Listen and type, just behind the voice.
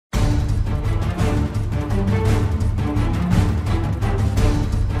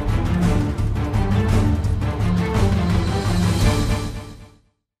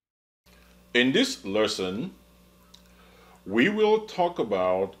In this lesson, we will talk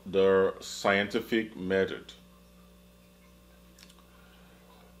about the scientific method.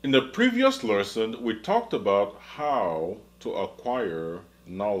 In the previous lesson, we talked about how to acquire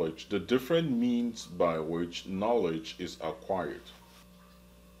knowledge, the different means by which knowledge is acquired.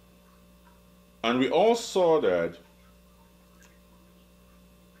 And we all saw that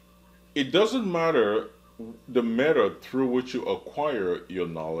it doesn't matter the method through which you acquire your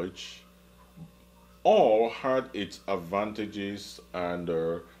knowledge, all had its advantages and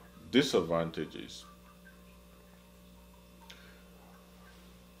disadvantages.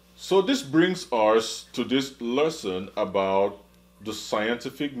 So this brings us to this lesson about the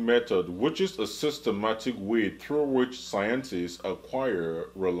scientific method, which is a systematic way through which scientists acquire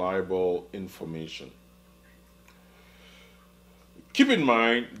reliable information. Keep in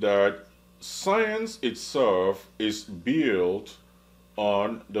mind that science itself is built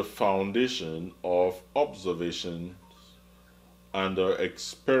on the foundation of observation and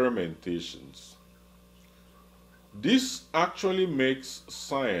experimentations. This actually makes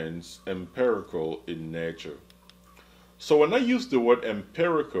science empirical in nature. So when I use the word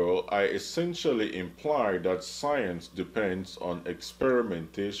empirical, I essentially imply that science depends on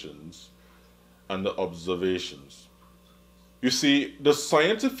experimentations and observations. You see, the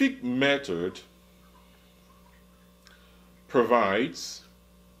scientific method provides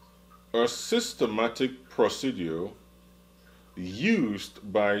a systematic procedure used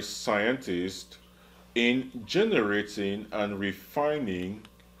by scientists in generating and refining,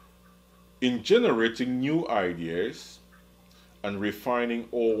 in generating new ideas and refining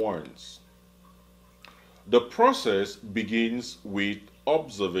old ones. The process begins with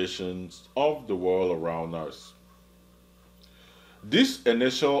observations of the world around us. This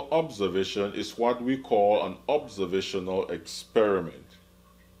initial observation is what we call an observational experiment.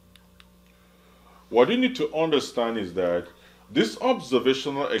 What you need to understand is that this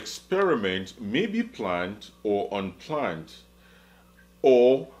observational experiment may be planned or unplanned,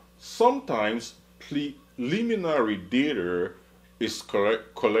 or sometimes preliminary data is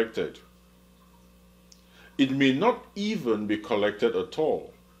collected. It may not even be collected at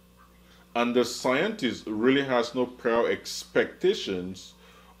all, and the scientist really has no prior expectations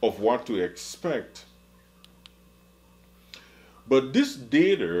of what to expect. But this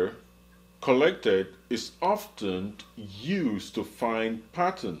data collected is often used to find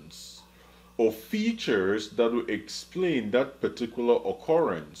patterns or features that will explain that particular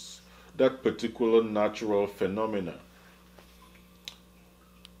occurrence, that particular natural phenomena.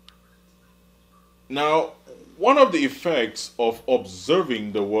 Now, one of the effects of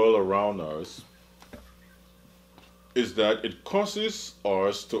observing the world around us is that it causes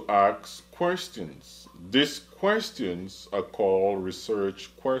us to ask questions. These questions are called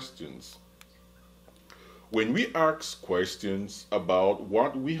research questions. When we ask questions about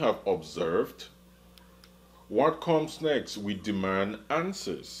what we have observed, what comes next? We demand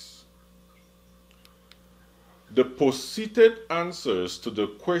answers. The posited answers to the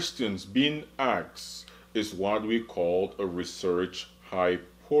questions being asked is what we call a research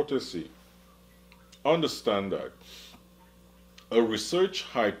hypothesis. Understand that. A research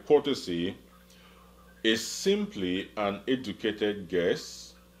hypothesis is simply an educated guess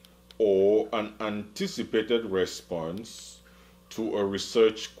or an anticipated response to a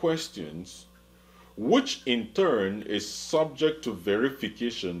research questions, which in turn is subject to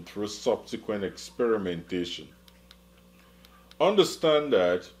verification through subsequent experimentation. Understand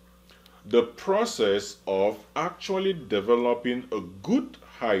that the process of actually developing a good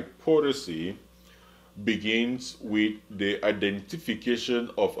hypothesis begins with the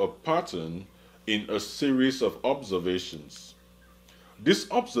identification of a pattern in a series of observations.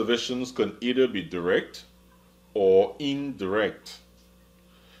 These observations can either be direct or indirect.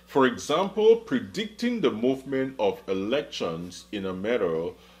 For example, predicting the movement of electrons in a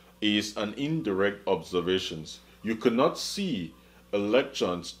metal is an indirect observation. You cannot see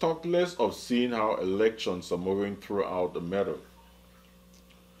electrons, talk less of seeing how electrons are moving throughout the metal.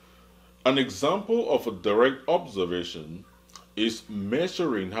 An example of a direct observation is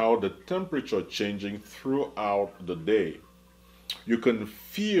measuring how the temperature changing throughout the day. You can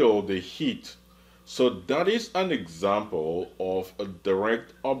feel the heat. So that is an example of a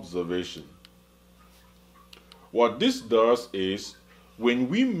direct observation. What this does is when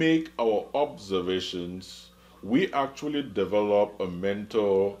we make our observations, we actually develop a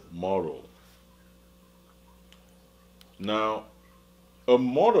mental model. Now, a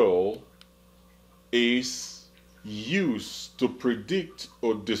model is used to predict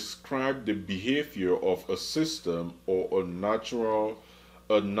or describe the behavior of a system or a natural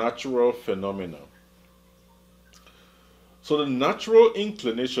a natural phenomenon. So the natural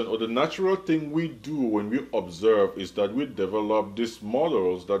inclination or the natural thing we do when we observe is that we develop these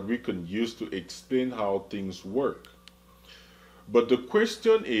models that we can use to explain how things work. But the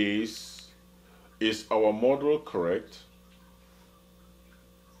question is our model correct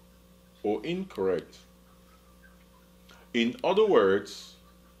or incorrect? In other words,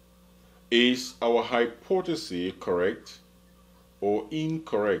 is our hypothesis correct or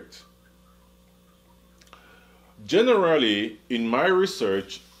incorrect? Generally, in my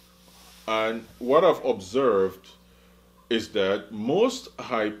research and what I've observed is that most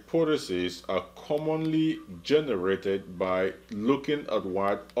hypotheses are commonly generated by looking at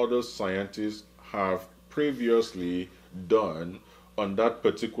what other scientists have previously done on that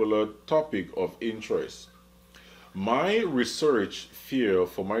particular topic of interest. My research field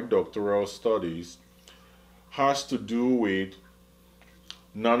for my doctoral studies has to do with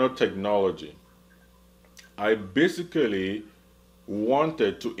nanotechnology. I basically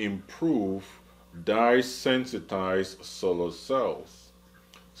wanted to improve dye-sensitized solar cells.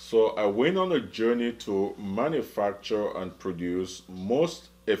 So I went on a journey to manufacture and produce most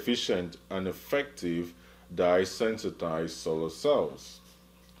efficient and effective dye-sensitized solar cells.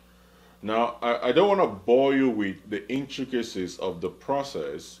 Now, I don't want to bore you with the intricacies of the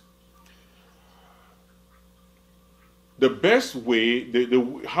process. The best way,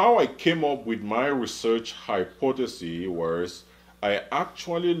 how I came up with my research hypothesis was I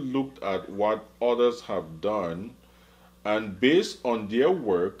actually looked at what others have done, and based on their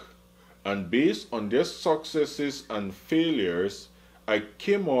work and based on their successes and failures, I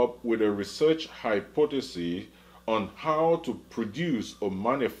came up with a research hypothesis on how to produce or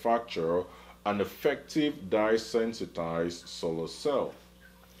manufacture an effective dye-sensitized solar cell.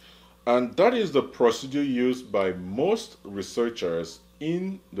 And that is the procedure used by most researchers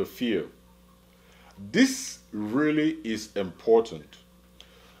in the field. This really is important.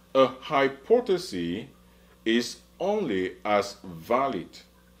 A hypothesis is only as valid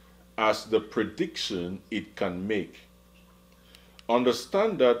as the prediction it can make.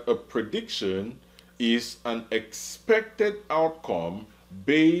 Understand that a prediction is an expected outcome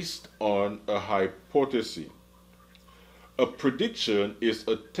based on a hypothesis. A prediction is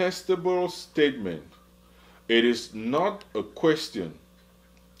a testable statement. It is not a question.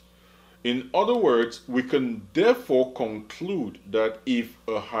 In other words, we can therefore conclude that if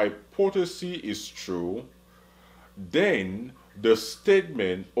a hypothesis is true, then the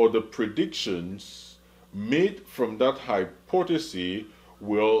statement or the predictions made from that hypothesis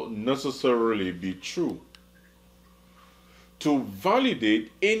will necessarily be true. To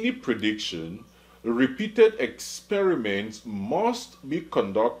validate any prediction, repeated experiments must be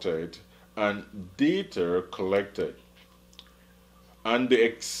conducted and data collected. And the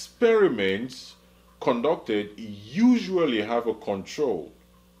experiments conducted usually have a control.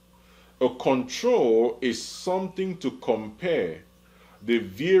 A control is something to compare the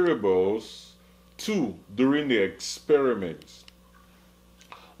variables to during the experiments.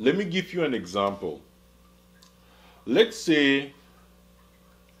 Let me give you an example. Let's say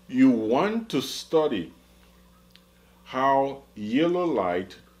you want to study how yellow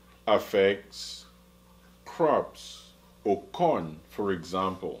light affects crops or corn, for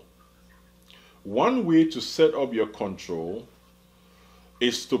example. One way to set up your control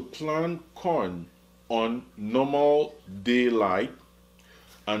is to plant corn on normal daylight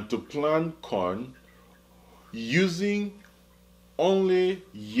and to plant corn using only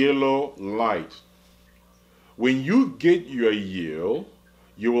yellow light. When you get your yield,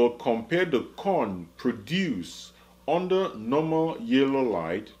 you will compare the corn produced under normal yellow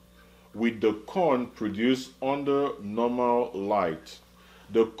light with the corn produced under normal light.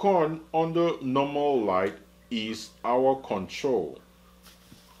 The corn under normal light is our control.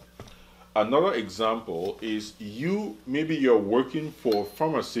 Another example is maybe you're working for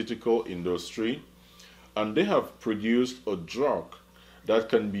pharmaceutical industry and they have produced a drug that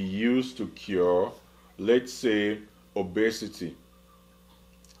can be used to cure, let's say, obesity.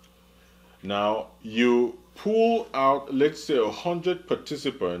 Now, you pull out, let's say, 100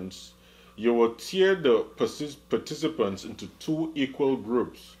 participants. You will tear the participants into two equal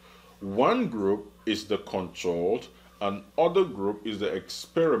groups. One group is the controlled, and other group is the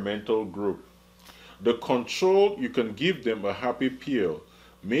experimental group. The controlled, you can give them a happy pill.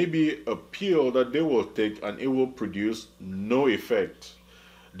 Maybe a pill that they will take and it will produce no effect.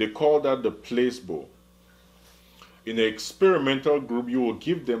 They call that the placebo. In the experimental group, you will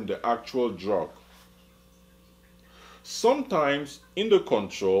give them the actual drug. Sometimes in the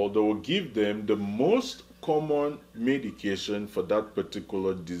control, they will give them the most common medication for that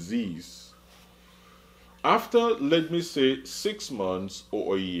particular disease. After, let me say, 6 months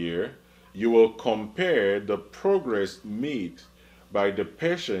or a year, you will compare the progress made by the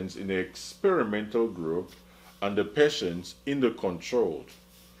patients in the experimental group and the patients in the controlled.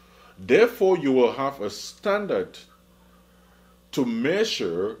 Therefore, you will have a standard to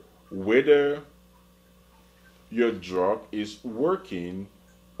measure whether your drug is working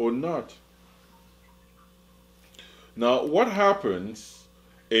or not. Now, what happens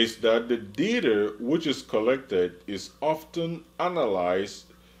is that the data which is collected is often analyzed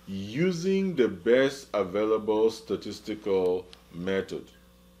using the best available statistical method.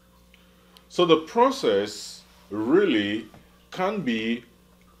 So the process really can be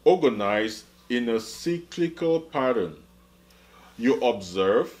organized in a cyclical pattern. You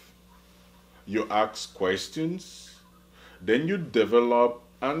observe, you ask questions, then you develop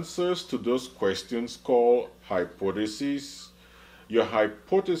answers to those questions called hypotheses. Your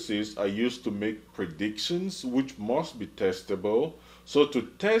hypotheses are used to make predictions which must be testable. So to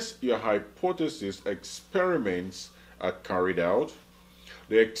test your hypothesis, experiments are carried out.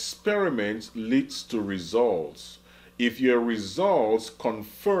 The experiment leads to results. If your results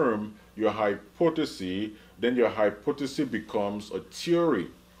confirm your hypothesis, then your hypothesis becomes a theory.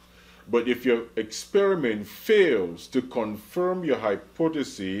 But if your experiment fails to confirm your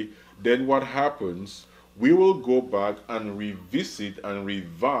hypothesis, then what happens? We will go back and revisit and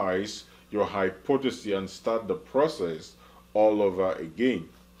revise your hypothesis and start the process all over again.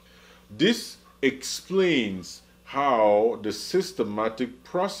 This explains how the systematic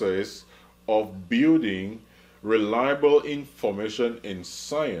process of building reliable information in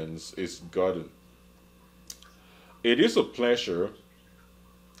science is gotten. It is a pleasure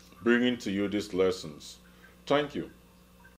bringing to you these lessons. Thank you.